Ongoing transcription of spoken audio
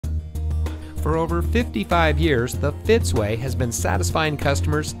For over 55 years, the Fitzway has been satisfying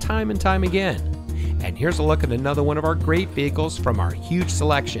customers time and time again. And here's a look at another one of our great vehicles from our huge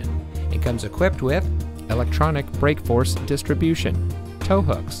selection. It comes equipped with electronic brake force distribution, tow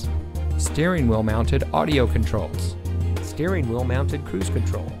hooks, steering wheel mounted audio controls, steering wheel mounted cruise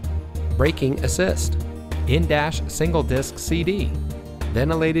control, braking assist, in-dash single disc CD,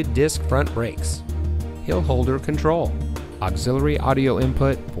 ventilated disc front brakes, hill holder control, auxiliary audio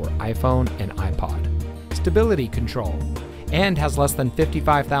input for iPhone and iPod, stability control, and has less than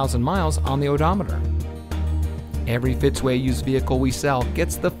 55,000 miles on the odometer. Every Fitzway used vehicle we sell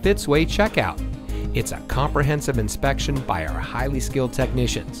gets the Fitzway checkout. It's a comprehensive inspection by our highly skilled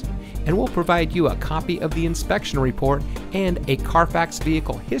technicians, and we'll provide you a copy of the inspection report and a Carfax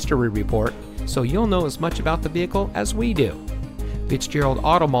vehicle history report so you'll know as much about the vehicle as we do. Fitzgerald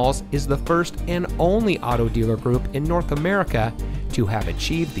Auto Malls is the first and only auto dealer group in North America to have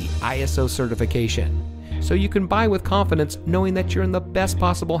achieved the ISO certification, so you can buy with confidence knowing that you're in the best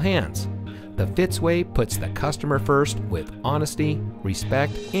possible hands. The Fitzway puts the customer first with honesty,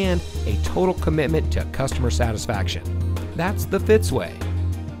 respect, and a total commitment to customer satisfaction. That's the Fitzway.